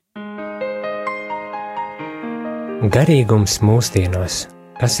Garīgums mūsdienās.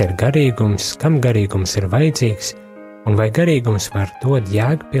 Kas ir garīgums, kam garīgums ir vajadzīgs, un vai garīgums var dot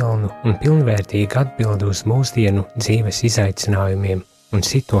jēgpilnu un pilnvērtīgu atbildi uz mūsdienu dzīves izaicinājumiem un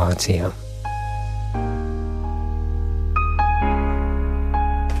situācijām?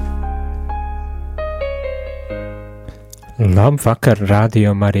 Labvakar,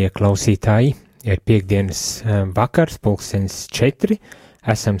 Radio Marija klausītāji! Ir piektdienas vakars, 4:00.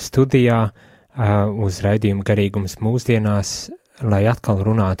 Esam studijā uz raidījumu Garīgums mūsdienās, lai atkal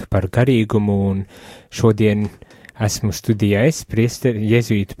runātu par garīgumu, un šodien esmu studijā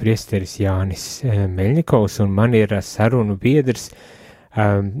jezuītu priesteris Jānis Meļņikovs, un man ir sarunu biedrs,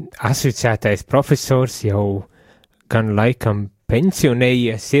 asociētais profesors, jau gan laikam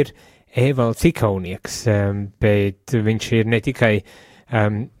pensionējies, ir Evalds Ikaunieks, bet viņš ir ne tikai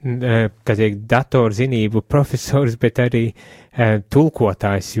datorzinību profesors, bet arī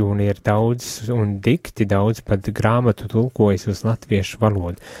tulkotājs, un ir daudz un dikti daudz pat grāmatu tulkojis uz latviešu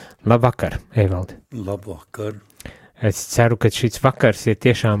valodu. Labvakar, Evald! Labvakar! Es ceru, ka šis vakars ir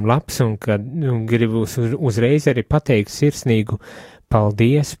tiešām labs, un ka gribu uzreiz arī pateikt sirsnīgu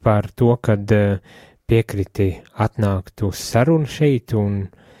paldies par to, kad piekriti atnākt uz sarunu šeit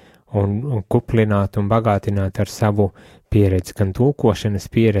un kuplināt un bagātināt ar savu pieredzi, gan tulkošanas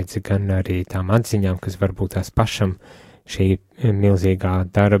pieredzi, gan arī tām atziņām, kas varbūt tās pašam šī milzīgā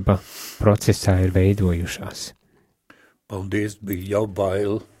darba procesā ir veidojušās. Paldies, bija jau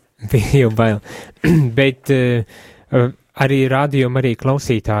bail. Bija jau bail. Bet arī rādījuma arī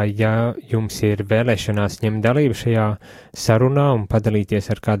klausītāji, ja jums ir vēlēšanās ņemt dalību šajā sarunā un padalīties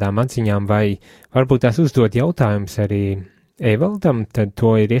ar kādām atziņām, vai varbūt tās uzdot jautājumus arī Evaldam, tad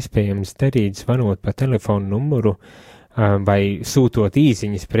to ir iespējams darīt, zvanot pa telefonu numuru vai sūtot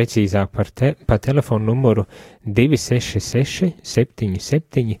īziņas precīzāk pa telefonu numuru 266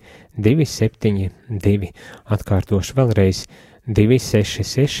 77 272. Atkārtošu vēlreiz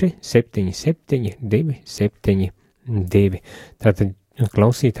 266 77 272. Tātad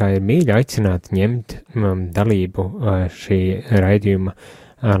klausītāji ir mīļi aicināti ņemt dalību šī raidījuma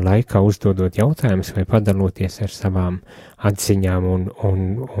laikā, uzdodot jautājumus vai padaloties ar savām atziņām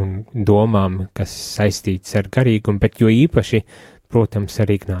un domām, kas saistīts ar garīgumu, bet jo īpaši, protams,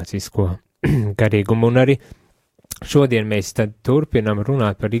 ar ignācisko garīgumu. Un arī šodien mēs tad turpinam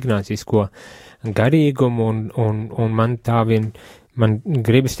runāt par ignācisko garīgumu, un man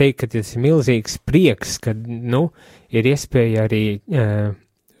gribas teikt, ka tas ir milzīgs prieks, ka, ir iespēja arī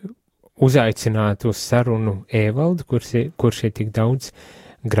uzaicināt uz sarunu Evaldu, kurš ir tik daudz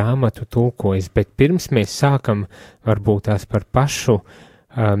grāmatu tulkojis, bet pirms mēs sākam varbūt tās par pašu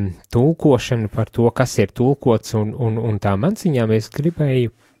tulkošanu, par to, kas ir tulkots un tām atziņām, es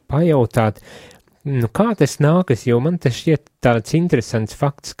gribēju pajautāt, kā tas nākas, jo man tas šķiet tāds interesants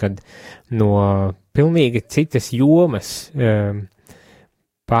fakts, kad no pilnīgi citas jomas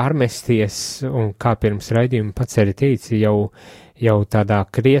pārmesties, un kā pirms raidījuma pats arī teica, jau tādā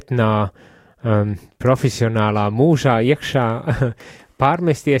krietnā profesionālā mūžā iekšā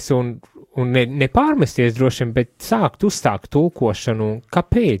pārmesties un nepārmesties droši vien, bet sākt uzstākt tulkošanu.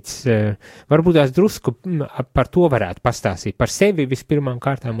 Kāpēc? Varbūt tās drusku par to varētu pastāstīt, par sevi vispirmām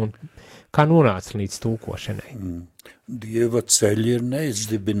kārtām un kā nonāca līdz tulkošanai. Dieva ceļi ir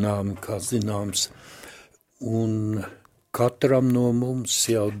neizdibināmi, kā zināms, un katram no mums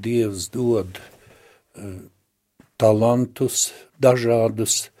jau Dievs dod talantus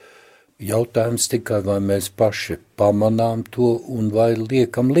dažādus. Jautājums tikai, vai mēs paši pamanām to un vai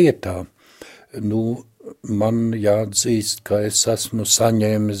liekam lietā. Man jāatzīst, ka es esmu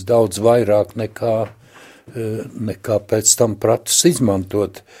saņēmis daudz vairāk nekā pēc tam pratus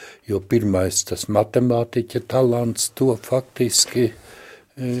izmantot, jo pirmais tas matemātiķa talants, to faktiski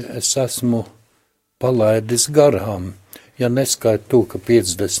es esmu palaidis garām. Ja neskait to, ka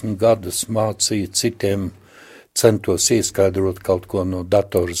 50 gadus mācīju citiem, centos ieskaidrot kaut ko no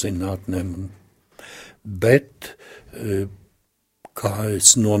datorzinātnēm. Bet, kā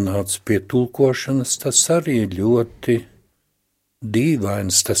es nonācu pie tulkošanas, tas arī ļoti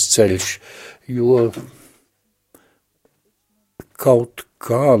dīvains tas ceļš, jo kaut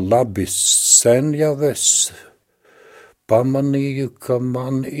kā labi sen jau es pamanīju, ka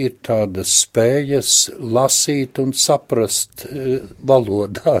man ir tādas spējas lasīt un saprast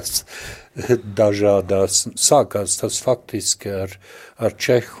valodās dažādās. Sākās tas faktiski ar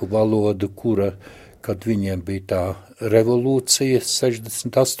čehu valodu, kura, kad viņiem bija tā revolūcija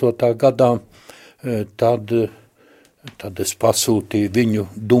 68. gadā, tad es pasūtīju viņu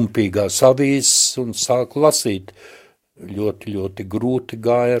dumpīgās avīzes un sāku lasīt. Ļoti, ļoti grūti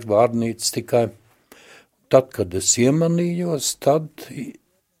gāja ar vārnīcu tikai. Tad, kad es iemanījos, tad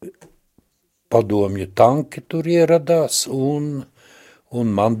padomju tanki tur ieradās, un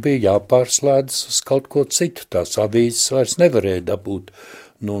man bija jāpārslēdz uz kaut ko citu, tās avīzes vairs nevarēja dabūt.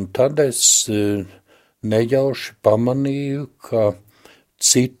 Nu, un tad es nejauši pamanīju, ka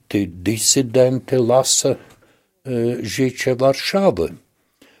citi disidenti lasa Žiče Varšava.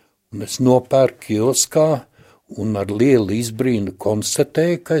 Un es nopērku kioskā un ar lielu izbrīnu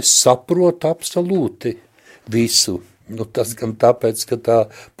konstatēju, ka es saprotu absolūti visu. Nu, tas gan tāpēc, ka tā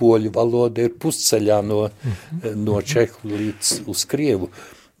poļu valoda ir pusceļā no čehu līdz uz krievu.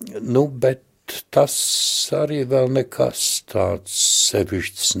 Nu, bet tas arī vēl nekas tāds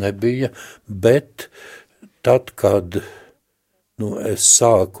sevišķs nebija, bet tad, kad es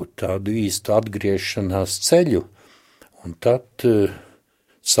sāku tādu īstu atgriešanās ceļu, un tad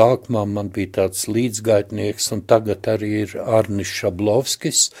sākumā man bija tāds līdzgaitnieks, un tagad arī ir Arnis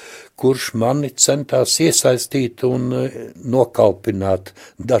Šablovskis, kurš mani centās iesaistīt un nokalpināt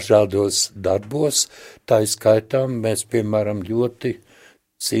dažādos darbos. Tā skaitā mēs, piemēram, ļoti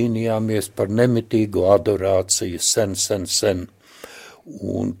cīnījāmies par nemitīgu adorāciju sen.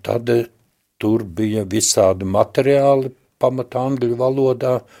 Un tad tur bija visādi materiāli pamatā angļu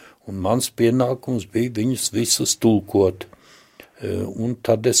valodā, un mans pienākums bija viņus visus tulkot. Un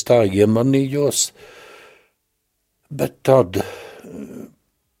tad es tā iemanījos, bet tad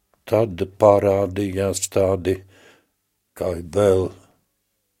parādījās tādi, kā vēl,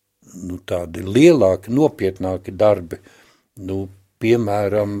 tādi lielāki, nopietnāki darbi,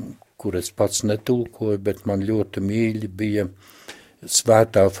 piemēram, kur es pats netulkoju, bet man ļoti mīļi bija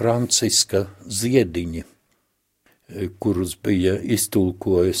Svētā Franciska ziediņi, kurus bija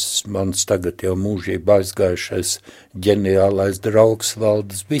iztulkojis mans tagad jau mūžībā aizgājušais ģeniālais draugs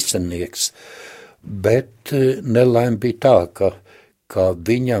Valdis Bisenieks. Bet nelaime bija tā, ka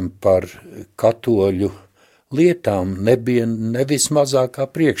viņam par katoļu lietām nebija nevis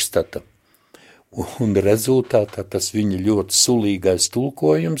mazākā priekšstata. Un rezultātā tas viņa ļoti sulīgais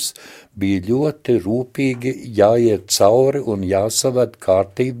tulkojums bija ļoti rūpīgi jāiet cauri un jāsaved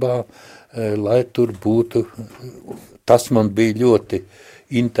kārtībā, lai tur būtu, tas man bija ļoti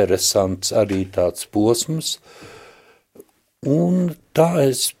interesants arī tāds posms, un tā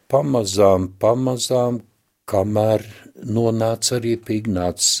es pamazām, kamēr nonāca arī pie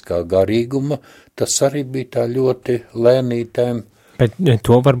ignāciskā garīguma, tas arī bija tā ļoti lēnītēm. Bet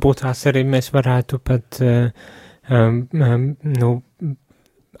to varbūt tās arī mēs varētu pat,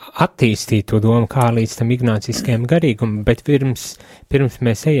 attīstīt to domu, kā līdz tam ignāciskajam garīgumam, bet pirms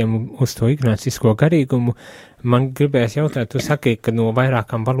mēs ejam uz to ignācisko garīgumu, man gribējās jautāt, tu saki, ka no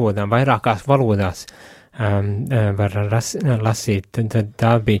vairākās valodās var lasīt, tad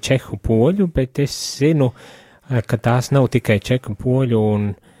tā bija čehu poļu, bet es zinu, ka tās nav tikai čehu poļu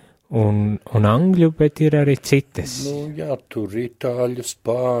un angļu, bet ir arī citas. Jā, tur itāļu,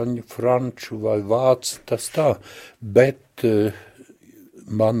 spāņu, franču vai vācu, tas tā, bet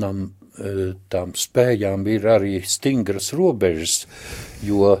manam tām spējām ir arī stingras robežas,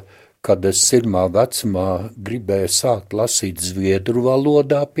 jo, kad es 1. vecumā gribēju sākt lasīt zviedru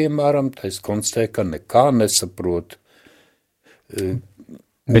valodā, piemēram, tā es konstatēju, ka nekā nesaprotu.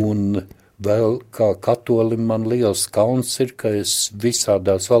 Un vēl kā katolim man liels kauns ir, ka es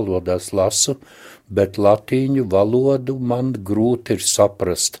visādās valodās lasu, bet latīņu valodu man grūti ir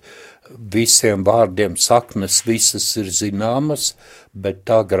saprast. Visiem vārdiem saknes visas ir zināmas, bet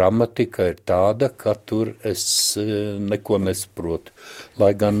tā gramatika ir tāda, ka tur es neko nesaprotu.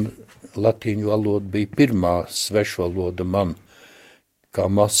 Lai gan latīņu valoda bija pirmā svešvaloda man, kā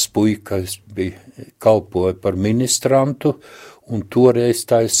mazs puika es kalpoju par ministrantu, un toreiz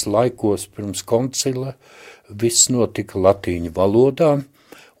tais laikos pirms koncila viss notika latīņu valodā,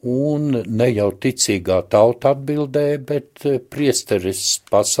 un ne jau ticīgā tauta atbildēja, bet priesteris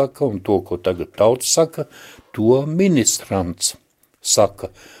pasaka, un to, ko tagad tauta saka, to ministrants saka.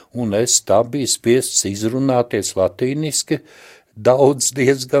 Un es tā biju spiests izrunāties latīniski, daudz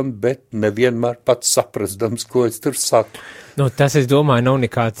diezgan, bet nevienmēr pats saprastams, ko es tur saku. Tas, es domāju,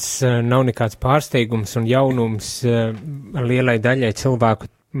 nav nekāds pārsteigums un jaunums lielai daļai cilvēku.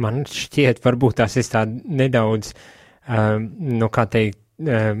 Man šķiet, varbūt tās es tā nedaudz,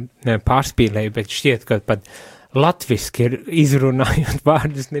 pārspīlēju, bet šķiet, ka pat latviski ir izrunājot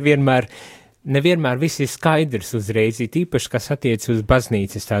vārdus nevienmēr viss ir skaidrs uzreiz, īpaši, kas attiec uz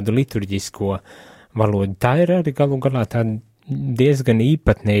baznīcas tādu liturģisko valodu. Tā ir arī galu galā tāda diezgan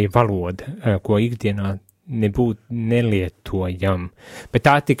īpatnēja valoda, ko ikdienā nebūtu nelietojam. Bet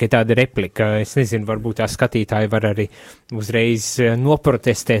tā tikai tāda replika, es nezinu, varbūt tā skatītāji var arī uzreiz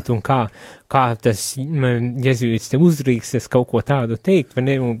noprotestēt un kā tas jezuīts te uzrīkstas kaut ko tādu teikt, vai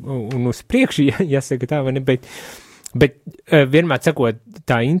ne, un uz priekšu jāsaka tā, vai ne, bet Bet vienmēr sakot,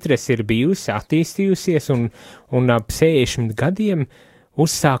 tā interese ir bijusi, attīstījusies, un ap 60 gadiem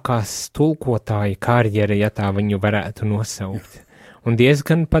uzsākās tulkotāja karjera, ja tā viņu varētu nosaukt. Un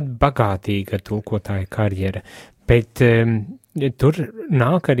diezgan pat bagātīga tulkotāja karjera. Bet tur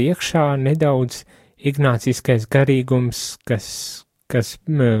nāk arī iekšā nedaudz ignāciskais garīgums, kas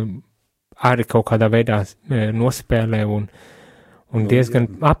arī kaut kādā veidā nospēlē un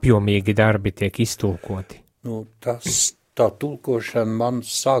diezgan apjomīgi darbi tiek iztulkoti. Tā tulkošana man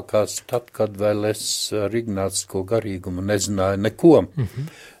sākās tad, kad vēl es ar ignācisko garīgumu nezināju neko,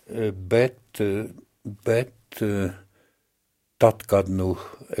 bet tad, kad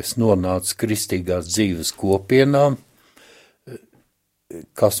es nonācu kristīgās dzīves kopienā,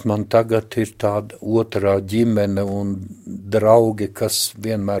 kas man tagad ir tāda otrā ģimene un draugi, kas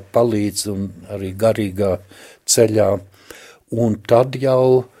vienmēr palīdz un arī garīgā ceļā, un tad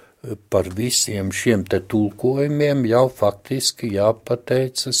jau par visiem šiem te tulkojumiem jau faktiski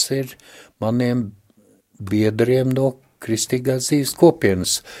jāpateicas ir maniem biedriem no kristīgās dzīves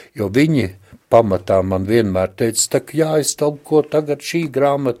kopienas, jo viņi pamatā man vienmēr teica, tā kā jāiztulko tagad šī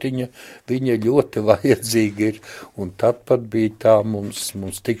grāmatiņa, viņa ļoti vajadzīga ir, un tad pat bija tā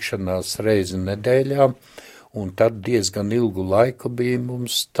mums tikšanās reizi nedēļā, un tad diezgan ilgu laiku bija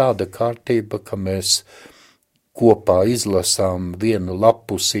mums tāda kārtība, ka mēs kopā izlasām vienu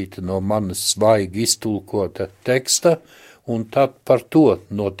lapusīti no manas svaigi iztulkota teksta, un tad par to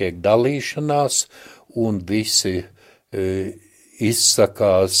notiek dalīšanās, un visi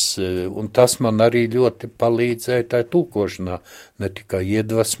izsakās, un tas man arī ļoti palīdzēja tai tulkošanā, ne tikai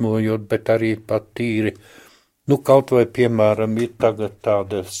iedvesmojot, bet arī pat tīri. Kaut vai, piemēram, ir tagad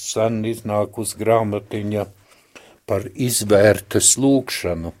tāda sen iznākus grāmatiņa par izvērtes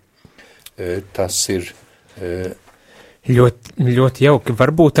lūkšanu. Tas ir Ļoti jauki.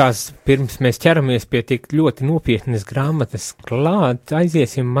 Varbūt tās pirms mēs ķeramies pie tik ļoti nopietnas grāmatas klāt,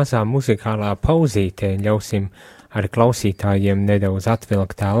 aiziesim mazā muzikālā pauzītē, ļausim arī klausītājiem nedaudz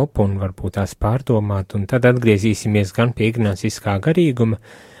atvilkt telpu un varbūt tās pārdomāt, un tad atgriezīsimies gan pie ignāciskā garīguma,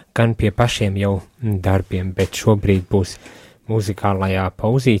 gan pie pašiem jau darbiem, bet šobrīd būs muzikālajā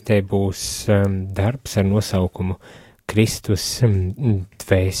pauzītē būs darbs ar nosaukumu Kristus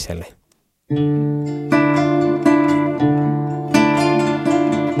dvēsele.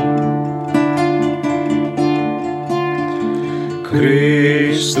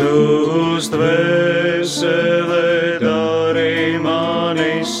 Kristus dvēsele dari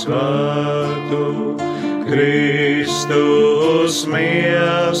mani svētu, Kristus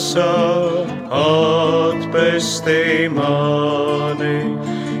miesa atpestī mani,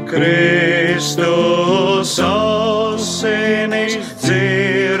 Kristus asinis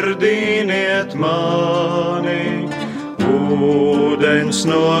dzirdiniet mani, ūdens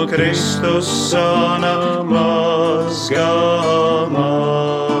no Kristus sana mazgā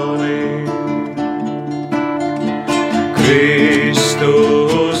mani.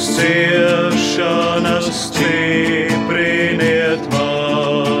 Kristus ciešanas stipriniet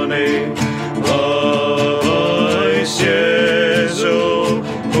mani, lai Jēzu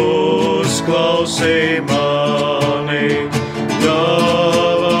uzklausī mani,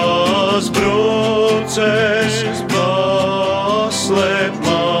 tavas brūces paslēp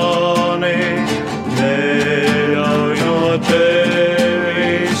mani, neļauj no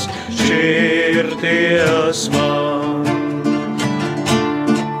tevis šķirties man.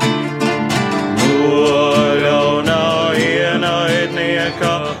 No ļaunā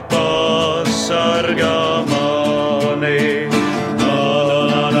ienaidnieka pasargā mani,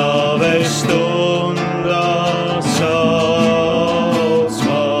 nāves stundā sauc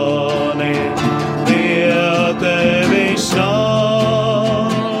mani, pie tevis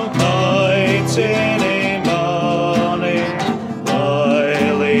nāk aicini mani, lai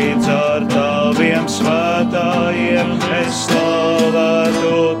līdz ar taviem svētājiem es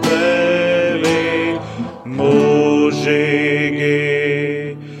slavētu tevi mūžīgi.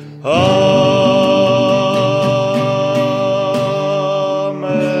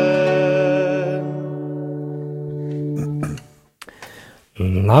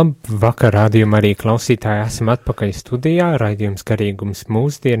 Labvakar, rādījuma arī klausītāji, esam atpakaļ studijā, raidījums garīgums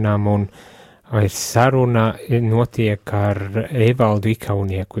mūsdienām, un saruna notiek ar Evaldu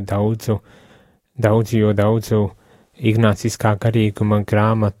Ikaunieku, daudzu ignāciskā garīguma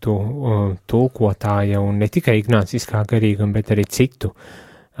grāmatu tulkotāja, un ne tikai ignāciskā garīguma, bet arī citu,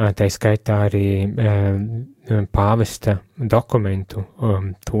 tā skaitā arī pāvesta dokumentu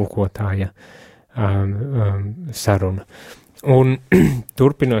tulkotāja saruna. Un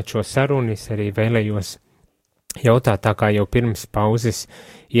turpinot šo sarunu, es arī vēlējos jautāt, tā kā jau pirms pauzes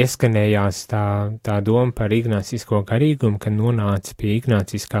ieskanējās tā doma par ignācisko garīgumu, kad nonāca pie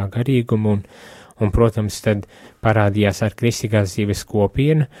ignāciskā garīguma un, protams, tad parādījās ar kristīgās dzīves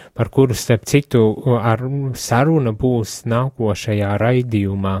kopienu, par kuru, starp citu, ar saruna būs nākošajā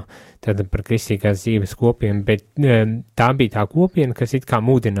raidījumā, tad par kristīgās dzīves kopienu, bet tā bija tā kopiena, kas it kā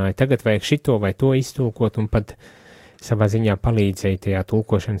mudināja, tagad vajag šito vai to iztulkot, un pat savā ziņā palīdzēja tajā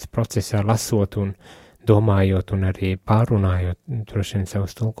tulkošanas procesā lasot un domājot un arī pārunājot droši vien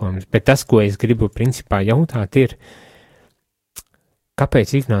savus tulkojumus. Bet tas, ko es gribu principā jautāt, ir,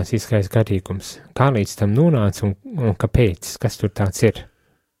 kāpēc ignāciskais garīgums? Kā līdz tam nonāca un kāpēc? Kas tur tāds ir?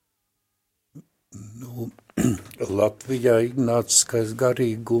 Nu, Latvijā ignāciskais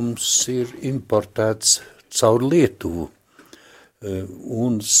garīgums ir importēts caur Lietuvu.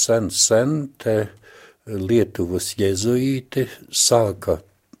 Un sen te Lietuvas jezuīti sāka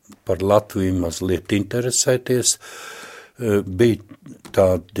par Latviju mazliet interesēties. Bija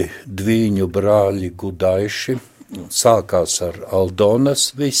tādi dvīņu brāļi Gudaiši, sākās ar Aldonas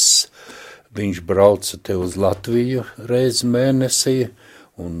viss, viņš brauca te uz Latviju reizi mēnesī,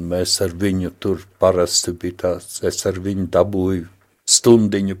 un mēs ar viņu tur parasti bija tāds, es ar viņu dabūju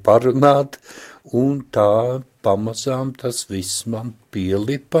stundiņu parunāt, un tā pamazām tas viss man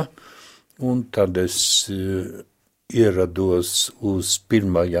pielipa, un tad es ierados uz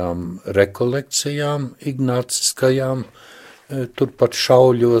pirmajām rekolekcijām, ignāciskajām, turpat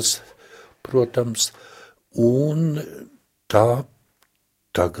Šauļos, protams, un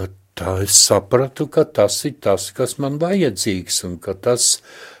tagad es sapratu, ka tas ir tas, kas man vajadzīgs, un ka tas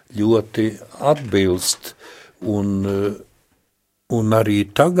ļoti atbilst, un arī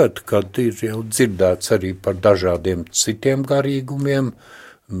tagad, kad ir jau dzirdēts arī par dažādiem citiem garīgumiem,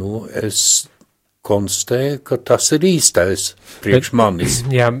 nu, es konstatēju, ka tas ir īstais priekš manis.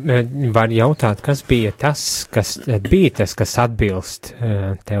 Jā, var jautāt, kas bija tas, kas atbilst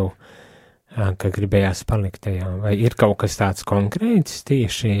tev, ka gribējās palikt tajā, vai ir kaut kas tāds konkrēts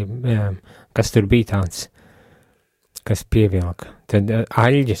tieši, kas tur bija tāds, kas pievilka. Tad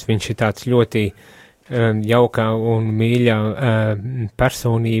Aļģis, viņš ir tāds ļoti jauka un mīļa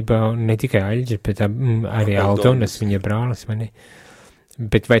personība, ne tikai Aļģis, bet arī Aldonas, viņa brālis, vai ne?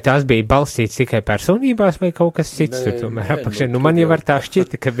 Bet vai tās bija balstīts tikai personībās vai kaut kas cits tur tomēr apakšē? Nu, man jau var tā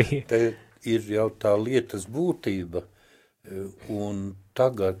šķita, ka bija. Te ir jau tā lietas būtība, un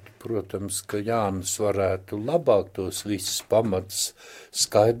tagad, protams, ka Jānis varētu labāk tos visus pamatus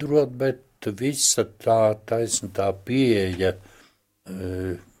skaidrot, bet visa tā taisnā pieeja,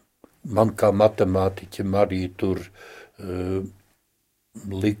 man kā matemātiķim arī tur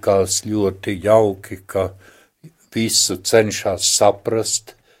likās ļoti jauki, ka visu cenšas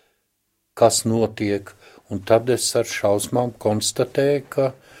saprast, kas notiek, un tad es ar šausmām konstatēju,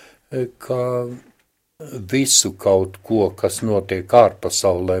 ka visu kaut ko, kas notiek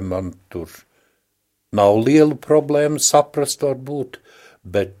ārpasaulē, man tur nav liela problēma saprast varbūt,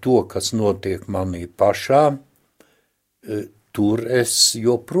 bet to, kas notiek manī pašā, tur es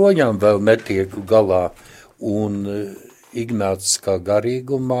joprojām vēl netieku galā, un ignāciskā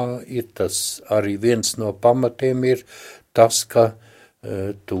garīgumā ir tas arī viens no pamatiem ir tas, ka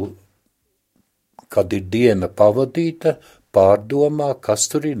kad ir diena pavadīta, pārdomā, kas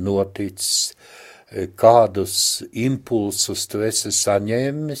tur ir noticis, kādus impulsus tu esi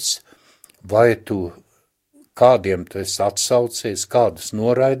saņēmis, vai kādiem tu esi atsaucies, kādus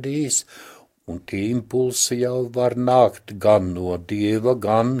noraidījis, un tie impulsi jau var nākt gan no Dieva,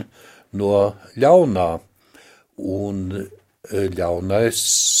 gan no ļaunā. Un ļaunais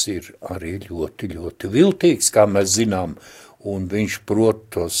ir arī ļoti, ļoti viltīgs, kā mēs zinām, un viņš prot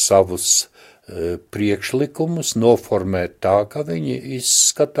tos savus priekšlikumus noformēt tā, ka viņi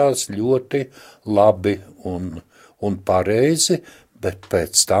izskatās ļoti labi un pareizi, bet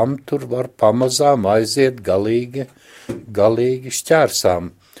pēc tam tur var pamazām aiziet galīgi šķērsām.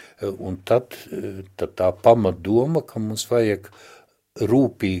 Un tad tā pamatdoma, ka mums vajag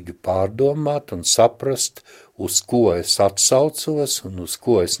rūpīgi pārdomāt un saprast, uz ko es atsaucos un uz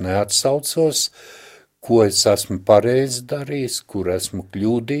ko es neatsaucos, ko es esmu pareizi darījis, kur esmu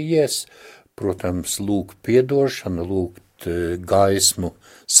kļūdījies, protams, lūgt piedošanu, lūgt gaismu,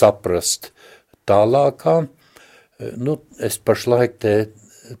 saprast tālākā. Nu, es pašlaik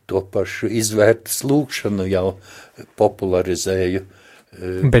to pašu izvērtas lūgšanu jau popularizēju.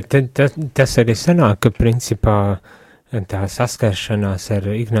 Bet tas arī sanāk, ka principā tā saskaršanās ar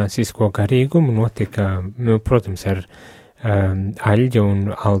ignācisko garīgumu notika, nu, protams, ar Aļģa un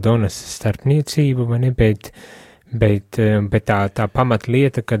Aldonas starpniecību, vai ne, bet tā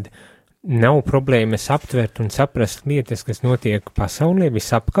pamatlieta, kad nav problēmas aptvert un saprast lietas, kas notiek pasaulē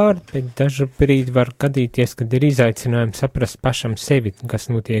visapkārt, bet dažu brīdi var gadīties, kad ir izaicinājums saprast pašam sevi, kas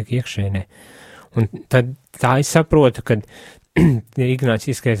notiek iekšēnē. Un tad tā es saprotu, ka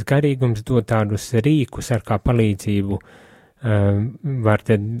ignāciskais garīgums dod tādus rīkus, ar kā palīdzību var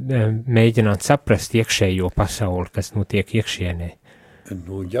tad mēģināt saprast iekšējo pasauli, kas notiek iekšienē.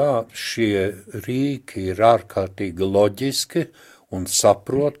 Nu jā, šie rīki ir ārkārtīgi loģiski un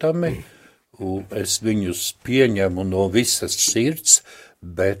saprotami, un es viņus pieņemu no visas sirds,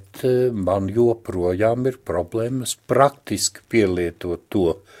 bet man joprojām ir problēmas praktiski pielietot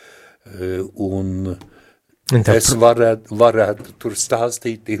to, un es varētu tur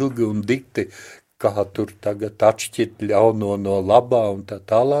stāstīt ilgi un dikti, kā tur tagad atšķirt ļauno no labā un tā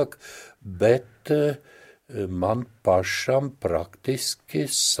tālāk, bet man pašam praktiski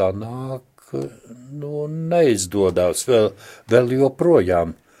sanāk, neizdodās vēl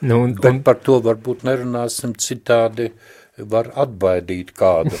joprojām. Bet par to varbūt nerunāsim, citādi var atbaidīt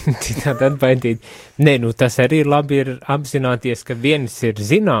kādu. Citādi atbaidīt. Nē, tas arī labi ir apzināties, ka viens ir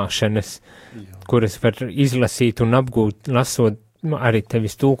zināšanas, kuras var izlasīt un apgūt, lasot arī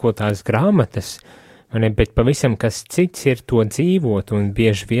tevis tulkotās grāmatas, bet pavisam kas cits ir to dzīvot, un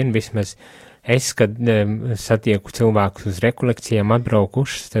bieži vien vismaz es, kad satieku cilvēkus uz rekolekcijām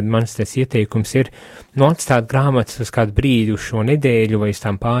atbraukušas, tad mans tas ieteikums ir atstāt grāmatas uz kādu brīdi uz šo nedēļu vai uz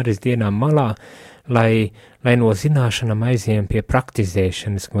tām pāris dienām malā, lai no zināšanām aizējām pie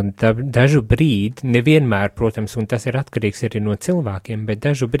praktizēšanas, un dažu brīdi, nevienmēr, protams, un tas ir atkarīgs arī no cilvēkiem, bet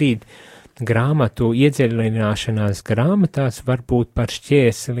dažu brīdi grāmatu iedziļināšanās grāmatās var būt par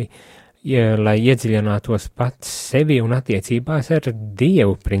šķiesli, lai iedziļinātos pats sevi un attiecībās ar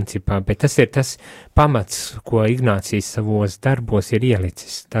Dievu principā, bet tas ir tas pamats, ko Ignācijs savos darbos ir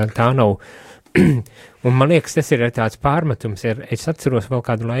ielicis. Tā nav, un man liekas, tas ir tāds pārmetums, es atceros vēl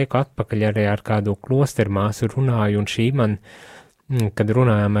kādu laiku atpakaļ arī ar kādu klostermāsu runāju, un šī man, kad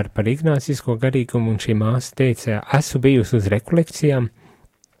runājām par ignācisko garīgumu, un šī māsa teica, esmu bijusi uz rekolekcijām,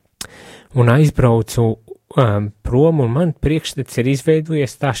 un aizbraucu prom, un man priekšstats ir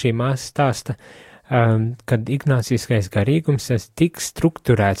izveidojies, tā šī māsa stāsta, kad ignāciskais garīgums ir tik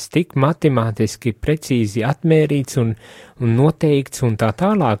strukturēts, tik matemātiski precīzi atmērīts un noteikts un tā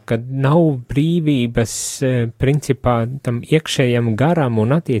tālāk, kad nav brīvības principā tam iekšējam garam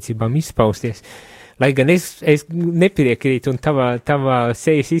un attiecībām izpausties. Lai gan es nepiekrītu, un tavā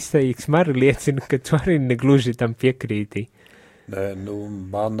sejas izteiksme arī liecina, ka tu arī negluži tam piekrīti. Nē,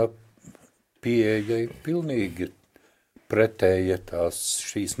 mana pieeja ir pilnīgi pretēja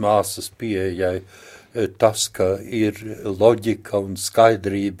šīs māsas pieejai, tas, ka ir loģika un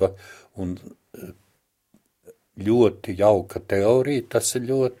skaidrība un ļoti jauka teorija, tas ir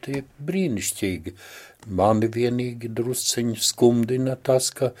ļoti brīnišķīgi. Mani vienīgi drusciņu skumdina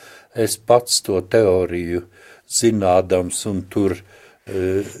tas, ka es pats to teoriju zinādams un tur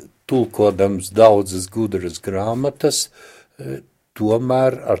tulkodams daudzas gudras grāmatas,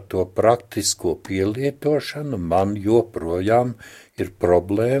 tomēr ar to praktisko pielietošanu man joprojām ir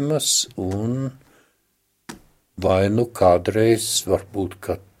problēmas un vai kādreiz varbūt,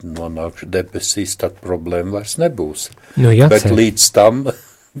 kad nonākšu debesīs, tad problēma vairs nebūs. Bet līdz tam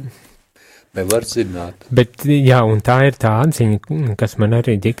nevar zināt. Bet jā, un tā ir tā atziņa, kas man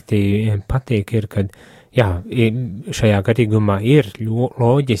arī dikti patīk, ir, kad šajā garīgumā ir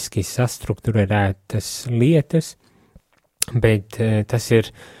loģiski sastrukturētas lietas, bet tas ir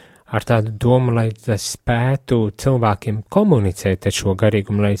ar tādu domu, lai tas spētu cilvēkiem komunicēt ar šo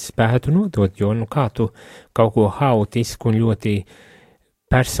garīgumu, lai spētu nodot, jo, kā tu kaut ko haotisku un ļoti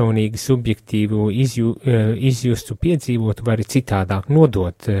personīgi, subjektīvu izjustu, piedzīvotu, var arī citādāk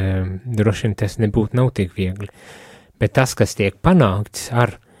nodot. Droši vien tas nav tik viegli. Bet tas, kas tiek panākts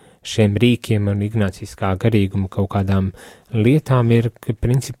ar šiem rīkiem un ignāciskā garīguma kaut kādām lietām, ir, ka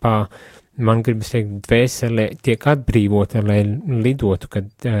principā man gribas teikt, dvēsele tiek atbrīvota, lai lidotu,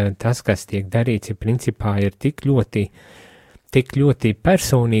 kad tas, kas tiek darīts, principā ir tik ļoti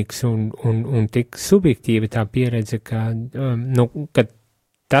personīgs un tik subjektīva tā pieredze, ka, kad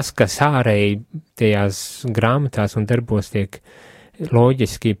tas, kas ārēji tajās grāmatās un darbos tiek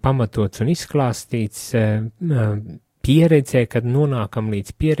loģiski pamatots un izklāstīts, pieredzē, kad nonākam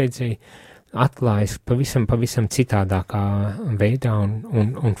līdz pieredzei, atklājas pavisam citādākā veidā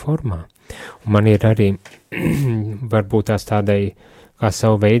un formā. Un man ir arī varbūt tās tādai kā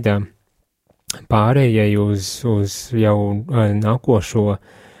savu veidā pārējai uz jau nākošo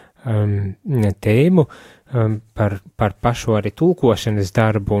tēmu par pašu arī tulkošanas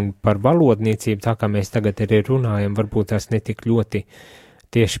darbu un par valodniecību, tā kā mēs tagad arī runājam, varbūt tās netik ļoti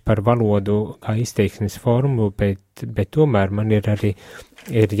tieši par valodu kā izteiksmes formu, bet tomēr man ir arī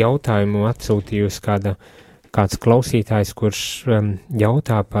jautājumu atsūtījusi kāds klausītājs, kurš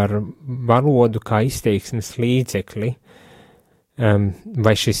jautā par valodu kā izteiksmes līdzekli.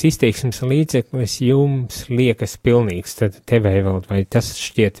 Vai šis izteiksmes līdzeklis jums liekas pilnīgs, tad tev, Evald, vai tas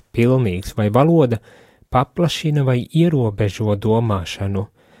šķiet pilnīgs, vai valoda paplašina vai ierobežo domāšanu,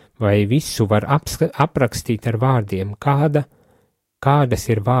 vai visu var aprakstīt ar vārdiem, kādas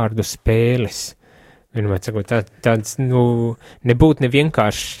ir vārdu spēles? Vienmēr sakot, tāds, nebūtu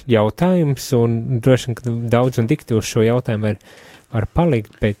nevienkāršs jautājums, un droši vien, ka daudz un dikti uz šo jautājumu var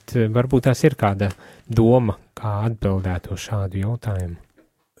palikt, bet varbūt tās ir kāda doma, kā atbildēt uz šādu jautājumu.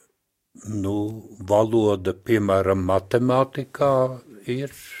 Valoda, piemēram, matemātikā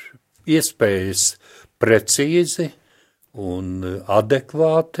ir iespējas precīzi un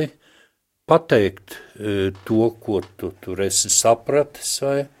adekvāti pateikt to, ko tu tur esi sapratis,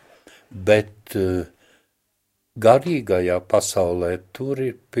 bet garīgajā pasaulē tur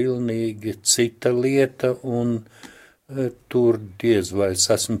ir pilnīgi cita lieta, un tur diez vai es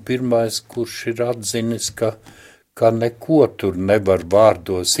esmu pirmais, kurš ir atzinis, ka neko tur nevar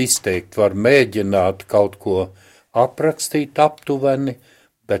vārdos izteikt, var mēģināt kaut ko aprakstīt aptuveni,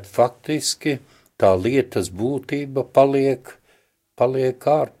 bet faktiski tā lietas būtība paliek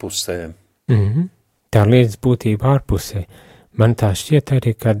ārpusē. Tā lietas būtība ārpusē. Man tā šķiet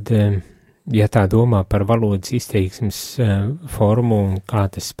arī, kad, ja tā domā par valodas izteiksmes formu un kā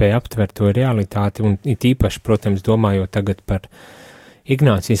tas spēj aptvert to realitāti, un it īpaši, protams, domājot tagad par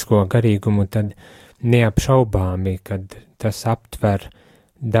ignācisko garīgumu, tad neapšaubāmi, kad tas aptver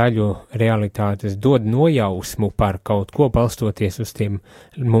daļu realitātes, dod nojausmu par kaut ko, balstoties uz tiem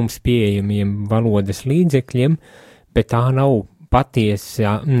mums pieejamiem valodas līdzekļiem, bet tā nav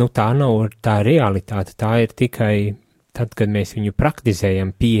patiesa, tā nav tā realitāte, tā ir tikai tad, kad mēs viņu praktizējam,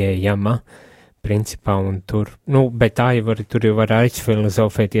 pieejama, principā, un tur, bet tā tur jau var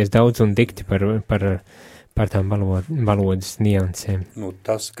aizfilozofēties daudz un dikti par tām valodas niansēm.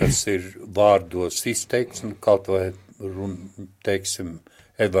 Tas, kas ir vārdos izteikts, kaut vai, teiksim,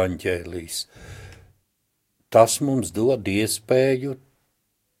 evaņģēlijs, tas mums dod iespēju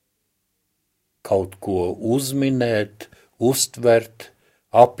kaut ko uzminēt, uztvert,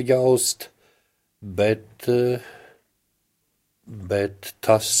 apjaust, bet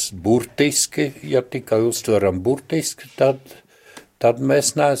tas burtiski, ja tikai uztveram burtiski, tad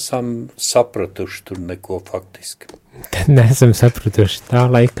mēs neesam sapratuši tur neko faktiski. Tad neesam sapratuši, tā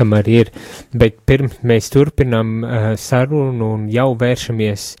laikam arī ir, bet pirms mēs turpinām sarunu un jau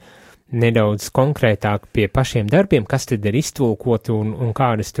vēršamies nedaudz konkrētāk pie pašiem darbiem, kas tad ir iztulkoti un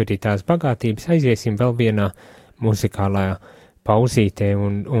kādas tur ir tās bagātības, aiziesim vēl vienā muzikālā pauzītē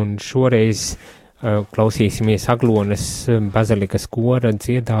un šoreiz klausīsimies Aglonas bazilikas kora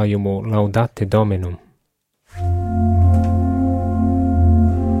dziedājumu Laudate Dominum.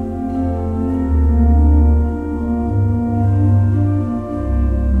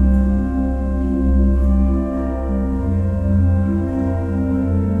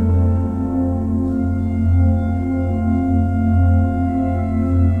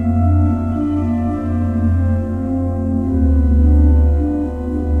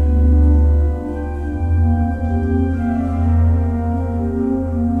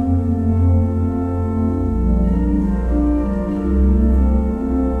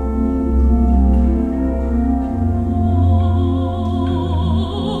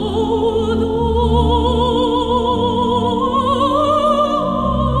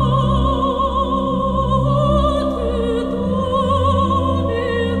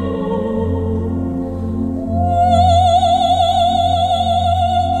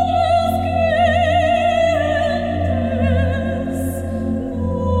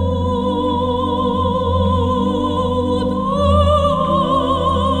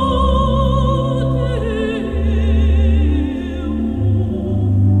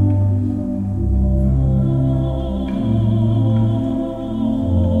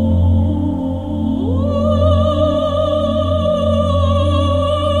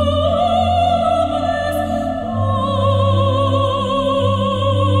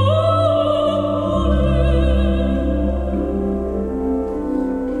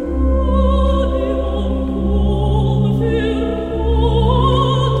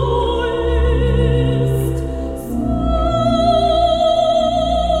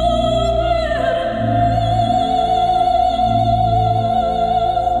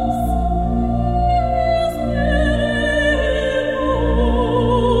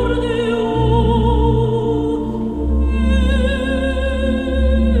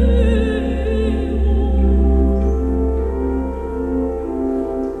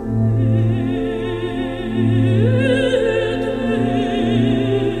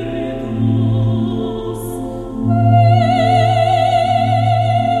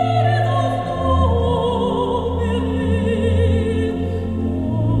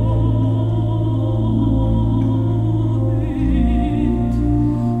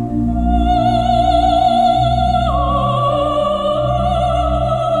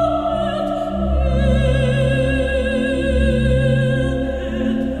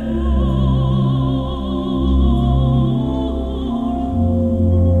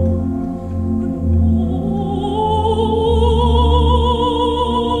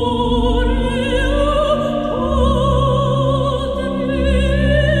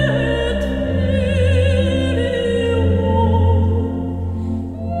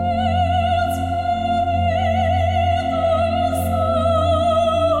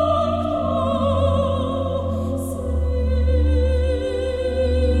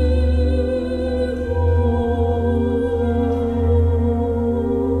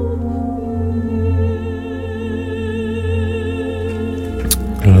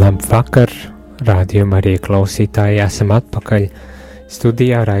 Labvakar, rādījuma arī klausītāji, esam atpakaļ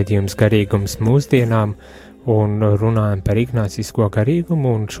studijā, raidījums garīgums mūsdienām un runājam par ignācisko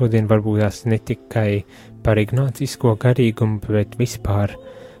garīgumu, un šodien varbūt tās ne tikai par ignācisko garīgumu, bet vispār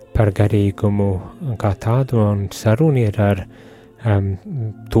par garīgumu kā tādu, un saruna ir ar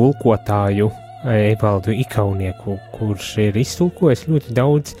tulkotāju Evaldu Ikaunieku, kurš ir iztulkojis ļoti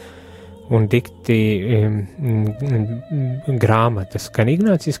daudz un dikti grāmatas, gan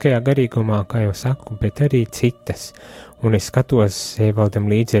ignāciskajā garīgumā, kā jau saku, bet arī citas. Un es skatos, Evaldam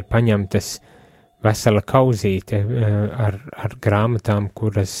līdzi ir paņemtas vesela kauzīte ar grāmatām,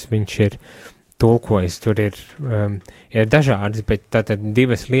 kuras viņš ir tulkojis. Tur ir dažādas, bet tātad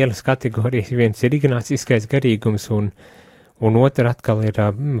divas lielas kategorijas. Viens ir ignāciskais garīgums, un otra atkal ir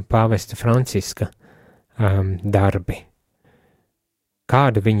pāvesta Franciska darbi.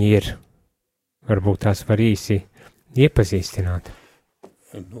 Kādi viņi ir? Varbūt tās var īsi iepazīstināt.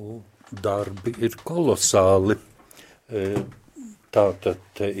 Darbi ir kolosāli. Tātad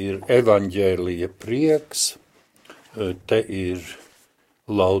te ir evaņģēlija prieks, te ir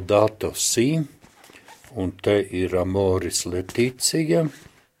Laudato Si, un te ir Amoris Leticija,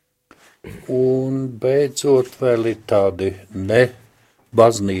 un beidzot vēl ir tādi ne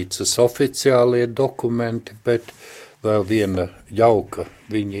baznīcas oficiālie dokumenti, bet vēl viena jauka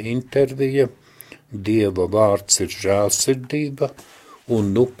viņa intervija. Dieva vārds ir žēlsirdība, un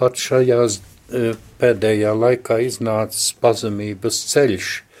nu pat šajās pēdējā laikā iznācis pazemības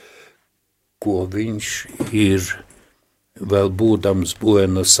ceļš, ko viņš ir vēl būdams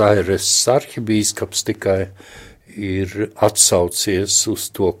Buenos Aires arhibīskaps tikai ir atsaucies uz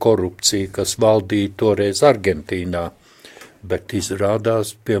to korupciju, kas valdīja toreiz Argentīnā. Bet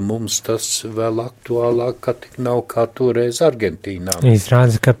izrādās pie mums tas vēl aktuālāk, ka tik nav kā toreiz Argentīnā.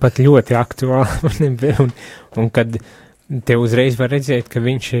 Izrādās, ka pat ļoti aktuāli, un kad te uzreiz var redzēt, ka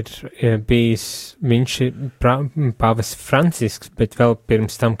viņš ir bijis, pāvests Francisks, bet vēl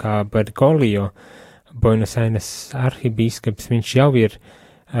pirms tam kā Bergoglio, Buenos Aires arhibīskaps, viņš jau ir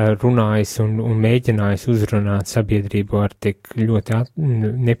runājis un mēģinājis uzrunāt sabiedrību ar tik ļoti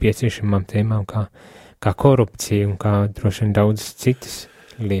nepieciešamām tēmām kā korupcija un kā droši vien daudz citas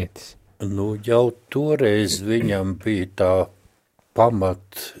lietas. Jau toreiz viņam bija tā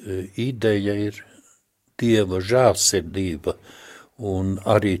pamat ideja ir Dieva žēlsirdība, un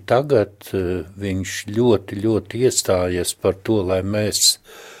arī tagad viņš ļoti, ļoti iestājies par to, lai mēs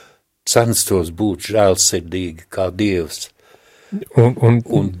censtos būt žēlsirdīgi kā Dievs.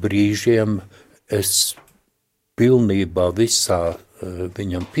 Un brīžiem es pilnībā visā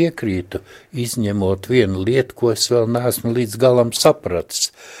viņam piekrītu, izņemot vienu lietu, ko es vēl neesmu līdz galam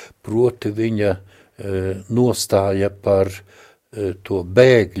sapratis, proti viņa nostāja par to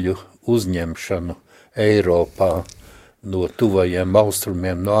bēgļu uzņemšanu Eiropā no tuvajiem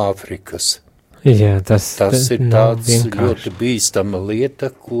austrumiem, no Āfrikas. Jā, tas ir tāds ļoti bīstama lieta,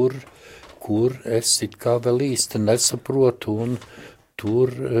 kur es it kā vēl īsti nesaprotu, un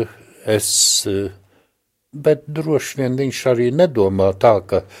tur bet droši vien viņš arī nedomā tā,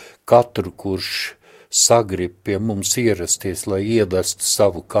 ka katru, kurš sagrib pie mums ierasties, lai ievestu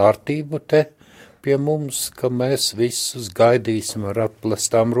savu kārtību te pie mums, ka mēs visus gaidīsim ar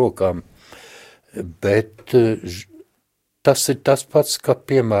atplestām rokām. Bet tas ir tas pats, ka,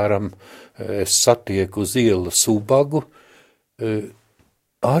 piemēram, es satieku uz ielas ubagu,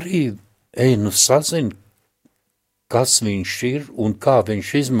 arī einu sazinu, kas viņš ir un kā viņš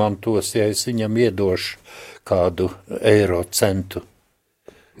izmantos, ja es viņam iedošu kādu eiro centu.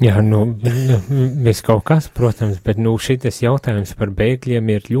 Jā, viss kaut kas, protams, bet šitas jautājums par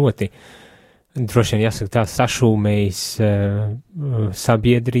bēgļiem ir ļoti, droši vien jāsaka tā, sašūmējis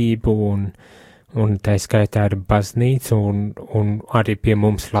sabiedrību un tā skaitā ar baznīcu un arī pie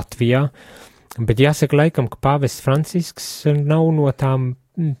mums Latvijā. Bet jāsaka laikam, ka pāvests Francisks nav no tām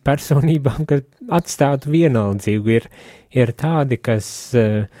personībām, kas atstātu vienaldzību. Ir tādi, kas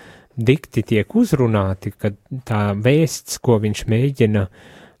dikti tiek uzrunāti, ka tā vēsts, ko viņš mēģina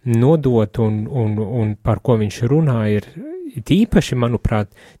nodot un par ko viņš runā, ir īpaši,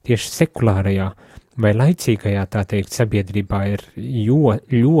 manuprāt, tieši sekulārajā vai laicīgajā, tā teikt, sabiedrībā ir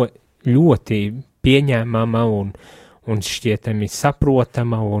ļoti pieņēmama un šķietami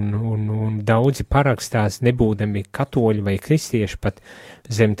saprotama, un daudzi parakstās, nebūdami katoļi vai kristieši, pat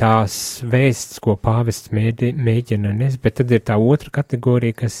zem tās vēsts, ko pāvests mēģina nes, bet tad ir tā otra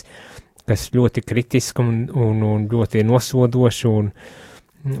kategorija, kas ļoti kritiska un ļoti nosodoša un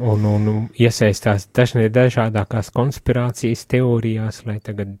iesaistās dažādākās konspirācijas teorijās, lai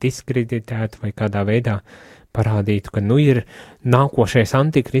tagad diskreditētu vai kādā veidā parādītu, ka ir nākošais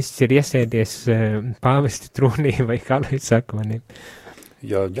antikrists ir iesēdies pāvesti trūnī vai kā lai saka, vai ne?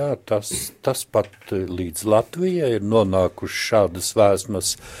 Jā, tas pat līdz Latvijai ir nonākuši šādas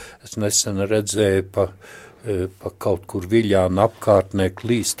vēsmas. Es nesen redzēju pa kaut kur Viļāna apkārtnē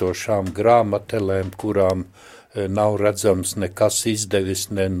klīstošām grāmatelēm, kurām nav redzams nekas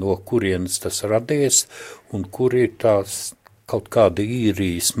izdevis, ne no kurienes tas radies, un kur ir tās kaut kāda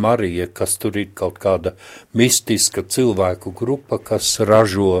īrijas Marija, kas tur ir kaut kāda mistiska cilvēku grupa, kas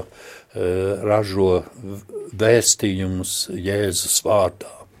ražo vēstījumus Jēzus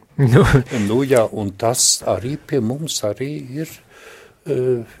vārdā. Jā, un tas arī pie mums arī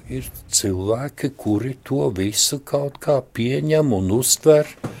ir cilvēki, kuri to visu kaut kā pieņem un uztver,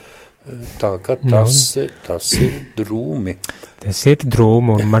 tā ka tas ir drūmi. Tas ir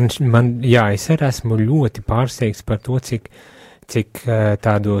drūmi, un man es arī esmu ļoti pārsteigts par to, cik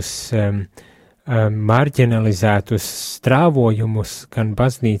tādos marginalizētus strāvojumus gan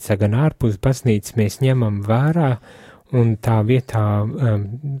baznīca, gan ārpus baznīcas mēs ņemam vērā, un tā vietā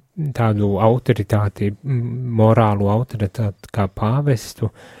tādu autoritāti, morālu autoritāti kā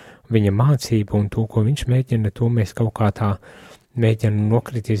pāvestu, viņa mācību un to, ko viņš mēģina, to mēs kaut kā tā mēģina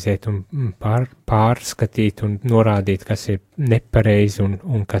nokritizēt un pārskatīt un norādīt, kas ir nepareizi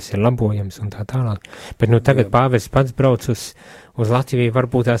un kas ir labojams un tā tālāk. Bet tagad pāvests pats brauc uz Latviju,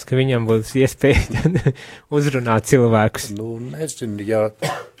 varbūt tās, ka viņam būs iespēja uzrunāt cilvēkus. Nezinu, ja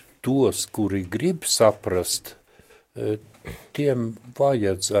tos, kuri grib saprast, tiem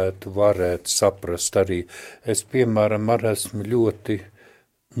varētu saprast arī. Es, piemēram, arī esmu ļoti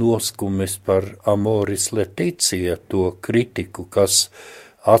noskumis par Amoris Laetitia, to kritiku, kas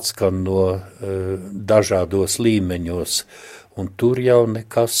atskan no dažādos līmeņos, un tur jau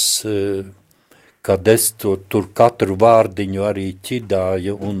nekas, kad es tur katru vārdiņu arī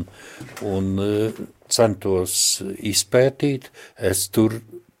ķidāju un centos izpētīt, es tur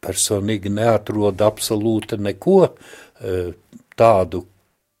personīgi neatrodu absolūti neko tādu,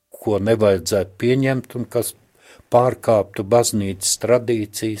 ko nevajadzētu pieņemt un kas pārkāptu baznīcas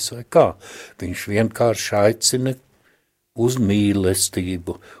tradīcijas vai kā. Viņš vienkārši aicina uz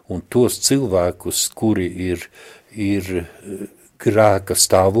mīlestību, un tos cilvēkus, kuri ir grēka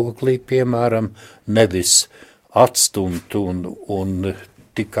stāvoklī, piemēram, nevis atstumt un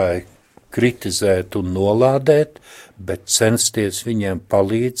tikai kritizēt un nolādēt, bet censties viņiem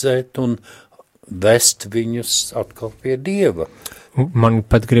palīdzēt un vest viņus atkal pie Dieva. Man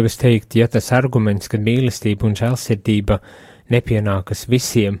pat gribas teikt, ja tas arguments, ka mīlestība un žēlsirdība nepienākas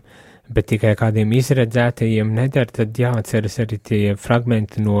visiem, bet tikai kādiem izredzētajiem nedara, tad jāatceras arī tie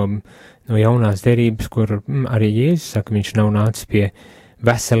fragmenti no jaunās derības, kur arī Jēzus saka, viņš nav nācis pie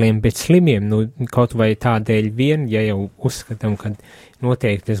veseliem, bet slimiem. Kaut vai tādēļ vien, ja jau uzskatām, ka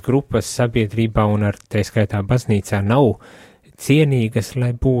noteiktas grupas sabiedrībā un ar tā skaitā baznīcā nav cienīgas,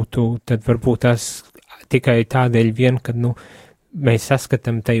 lai būtu, tad varbūt tas tikai tādēļ vien, ka, mēs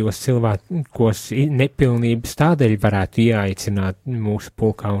saskatām tajos cilvēkos nepilnības, tādēļ varētu ieaicināt mūsu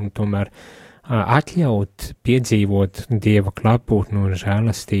pulkā un tomēr atļaut piedzīvot Dieva klātbūtni un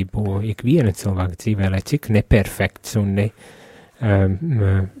žēlastību ikviena cilvēka dzīvē, lai cik neperfekts un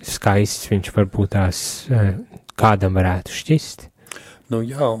skaists viņš varbūt tās kādam varētu šķist.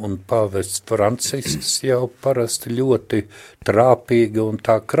 Jā, un pāvests Francisks jau parasti ļoti trāpīgi un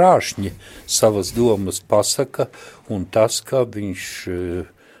tā krāšņi savas domas pasaka, un tas, ka viņš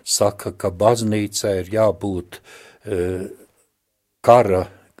saka, ka baznīcai ir jābūt kara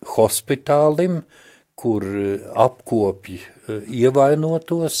hospitālim, kur apkopj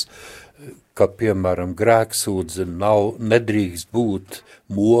ievainotos, ka, piemēram, grēksūdze nedrīkst būt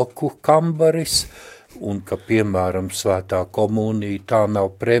moku kambaris, un ka, piemēram, svētā komunija tā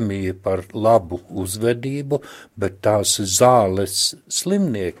nav premija par labu uzvedību, bet tās zāles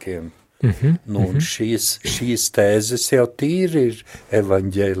slimniekiem. Un šīs tēzes jau tīri ir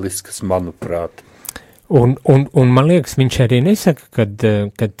evaņģēliskas, manuprāt. Un man liekas, viņš arī nesaka,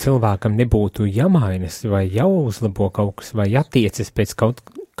 kad cilvēkam nebūtu jāmainas vai jāuzlabo kaut kas vai attiecas pēc kaut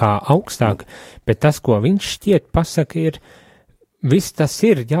kā augstāk, bet tas, ko viņš šķiet pasaka, ir viss tas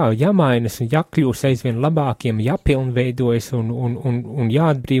ir, jāmainas un jākļūs aizvien labākiem, jāpilnveidojas un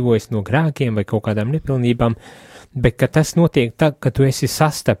jāatbrīvojas no grēkiem vai kaut kādām nepilnībām, bet ka tas notiek tad, kad tu esi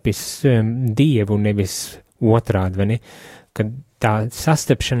sastapis Dievu, nevis otrādi, vai ne? Kad tā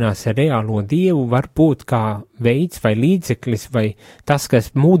sastapšanās ar reālo Dievu var būt kā veids vai līdzeklis vai tas,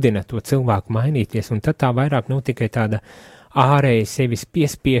 kas mudina to cilvēku mainīties, un tad tā vairāk nav tikai tāda ārēji sevis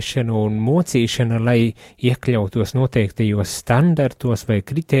piespiešana un mocīšana, lai iekļautos noteiktajos standartos vai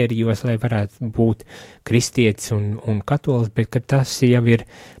kritērijos, lai varētu būt kristietis un katolis, bet ka tas jau ir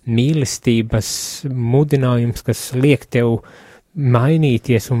mīlestības mudinājums, kas liek tev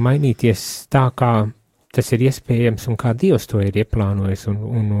mainīties un mainīties tā, kā tas ir iespējams un kā Dievs to ir ieplānojis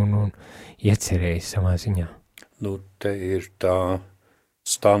un iecerējis savā ziņā. Nu, te ir tā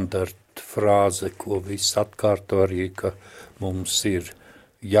standarta frāze, ko viss atkārto arī, ka mums ir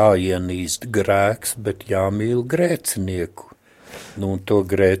jāienīst grēks, bet jāmīl grēcinieku. Nu, un to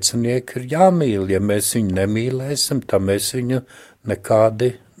grēcinieku ir jāmīl. Ja mēs viņu nemīlēsim, tad mēs viņu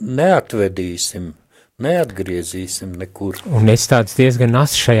nekādi neatvedīsim, neatgriezīsim nekur. Un es tāds diezgan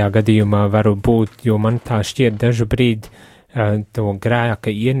as šajā gadījumā varu būt, jo man tā šķiet dažu brīdi to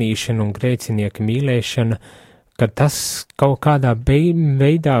grēka ienīšana un grēcinieka mīlēšana, ka tas kaut kādā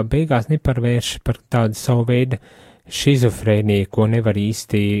veidā beigās neparvērš par tādu savu veidu šizofrēniju, ko nevar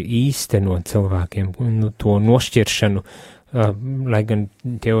īstenot cilvēkiem, nu, to nošķiršanu, lai gan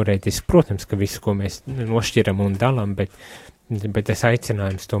teorētiski, protams, ka visu, ko mēs nošķiram un dalām, bet tas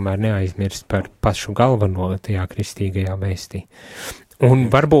aicinājums tomēr neaizmirst par pašu galveno tajā kristīgajā vēstī. Un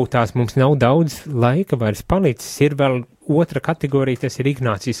varbūt tās mums nav daudz laika vairs palicis, ir vēl otra kategorija, tas ir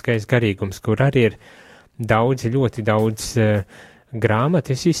ignāciskais garīgums, kur arī ir ļoti daudz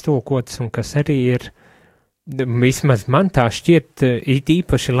grāmatas iztulkotas, un kas arī ir, vismaz man tā šķiet, it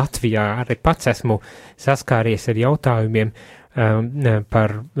īpaši Latvijā, arī pats esmu saskāries ar jautājumiem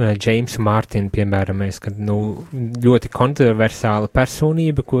par Jamesu Mārtinu, piemēram, kad ļoti kontroversāla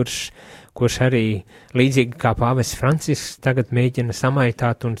personība, kurš arī līdzīgi kā pāvests Francisks tagad mēģina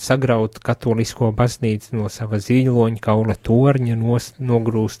samaitāt un sagraut katolisko baznīcu no sava zīļoņa kaula torņa,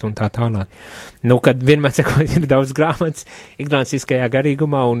 nogrūst un tā tālāk. Nu, kad vienmēr sakot, ir daudz grāmatas ignāciskajā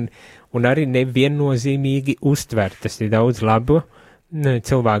garīgumā un arī neviennozīmīgi uztvertas, ir daudz labu,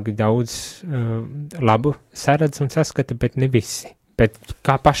 cilvēki daudz labu saredz un saskata, bet ne visi. Bet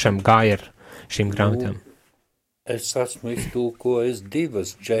kā pašam gāja ar šīm grāmatām? Es esmu iztulkojis 2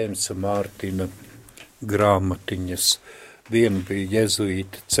 Džeimsa Mārtina grāmatiņas. Viena bija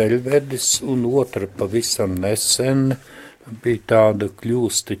Jezuīta ceļvedis, un otra pavisam nesen bija tāda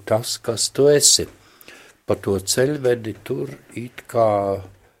kļūsti tas, kas tu esi. Pa to ceļvedi tur it kā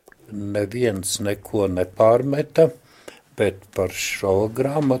neviens neko nepārmeta, bet par šo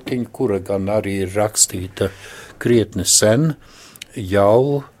grāmatiņu, kura gan arī ir rakstīta krietni sen,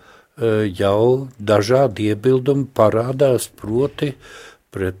 jau dažādi iebildumi parādās, proti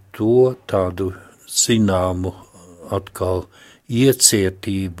pret to tādu zināmu atkal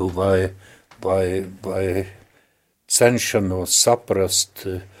iecietību vai cenšanos saprast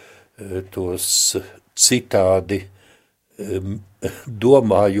tos citādi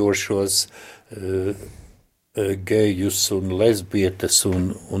domājošos gejus un lesbietes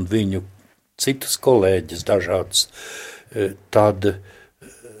un viņu citus kolēģis dažādus, tad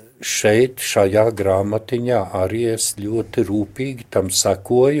šeit, šajā grāmatiņā arī es ļoti rūpīgi tam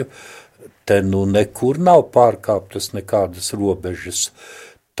sekoju, te nekur nav pārkāptas nekādas robežas.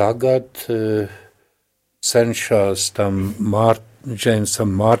 Tagad cenšas tam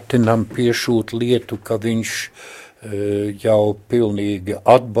Džeimsam Mārtinam piešūt lietu, ka viņš jau pilnīgi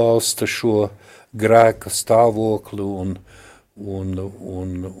atbalsta šo grēka stāvokli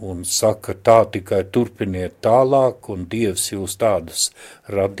un saka, tā tikai turpiniet tālāk, un Dievs jūs tādas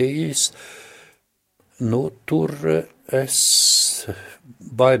radījis. Tur es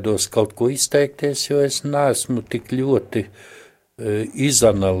baidos kaut ko izteikties, jo es neesmu tik ļoti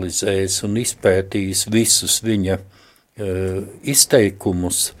izanalizējis un izpētījis visus viņa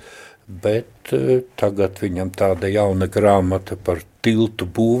izteikumus, bet tagad viņam tāda jauna grāmata par tiltu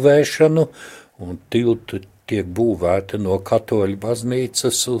būvēšanu, un tiltu tiek būvēta no katoļu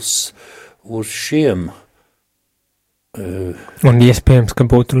baznīcas uz šiem. Un iespējams, ka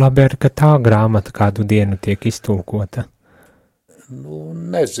būtu labi, ka tā grāmata kādu dienu tiek iztulkota.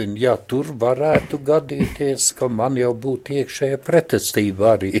 Nezinu, ja tur varētu gadīties, ka man jau būtu iekšējā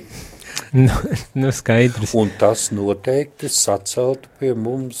pretestība arī. Skaidrs. Un tas noteikti saceltu pie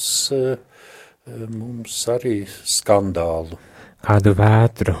mums arī skandālu. Kādu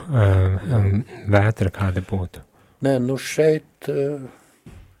vētru kāda būtu? Nē, šeit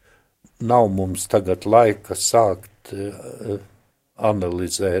nav mums tagad laika sākt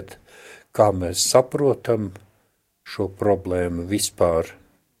analizēt, kā mēs saprotam šo problēmu vispār.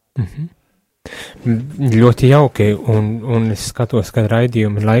 Ļoti jauki, un es skatos, ka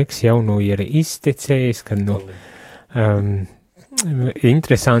raidījuma laiks jau ir iztecējis, kad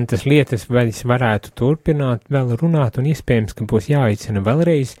interesantas lietas vēl varētu turpināt, vēl runāt, un iespējams, ka būs jāicina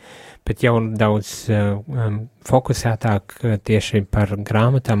vēlreiz, bet jau daudz fokusētāk tieši par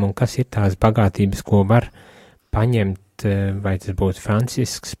grāmatām un kas ir tās bagātības, ko var paņemt, vai tas būtu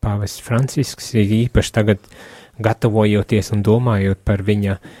Francisks, pāvests Francisks, īpaši tagad gatavojoties un domājot par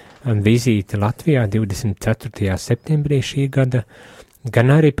viņa vizīti Latvijā 24. septembrī šī gada,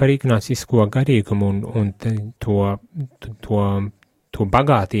 gan arī par ignācisko garīgumu un to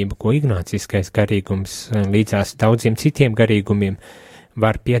bagātību, ko ignāciskais garīgums līdzās daudziem citiem garīgumiem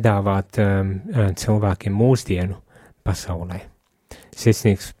var piedāvāt cilvēkiem mūsdienu pasaulē.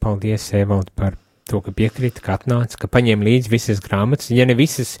 Sirsnīgs paldies, Evald, par to, ka piekrita, ka atnāca, ka paņem līdzi visas grāmatas, ja ne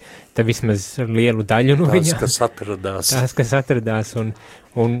visas, tad vismaz lielu daļu no viņām. Tās, kas atradās,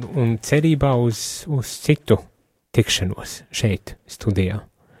 un cerībā uz citu tikšanos šeit, studijā.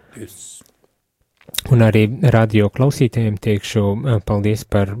 Yes. Un arī radio klausītājiem teikšu paldies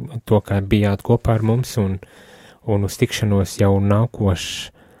par to, ka bijāt kopā ar mums, un uz tikšanos jau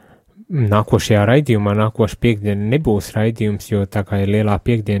nākošajā raidījumā, nākošu piekdienu nebūs raidījums, jo tā kā ir lielā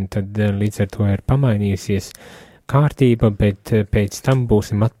piekdiena, tad līdz ar to ir pamainījusies kārtība, bet pēc tam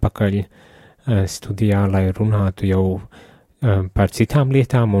būsim atpakaļ studijā, lai runātu jau par citām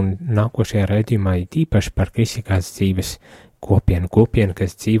lietām, un nākošajā raidījumā ir īpaši par kristīgās dzīves kopienu,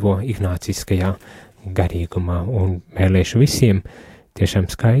 kas dzīvo ignāciskajā garīgumā, un vēlēšu visiem tiešām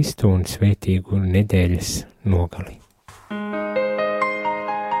skaistu un svētīgu nedēļas nogali.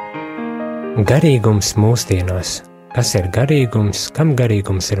 Garīgums mūsdienās. Kas ir garīgums, kam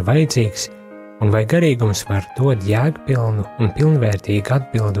garīgums ir vajadzīgs, un vai garīgums var dot jēgpilnu un pilnvērtīgu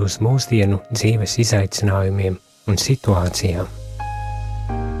atbildi uz mūsdienu dzīves izaicinājumiem un situācijām?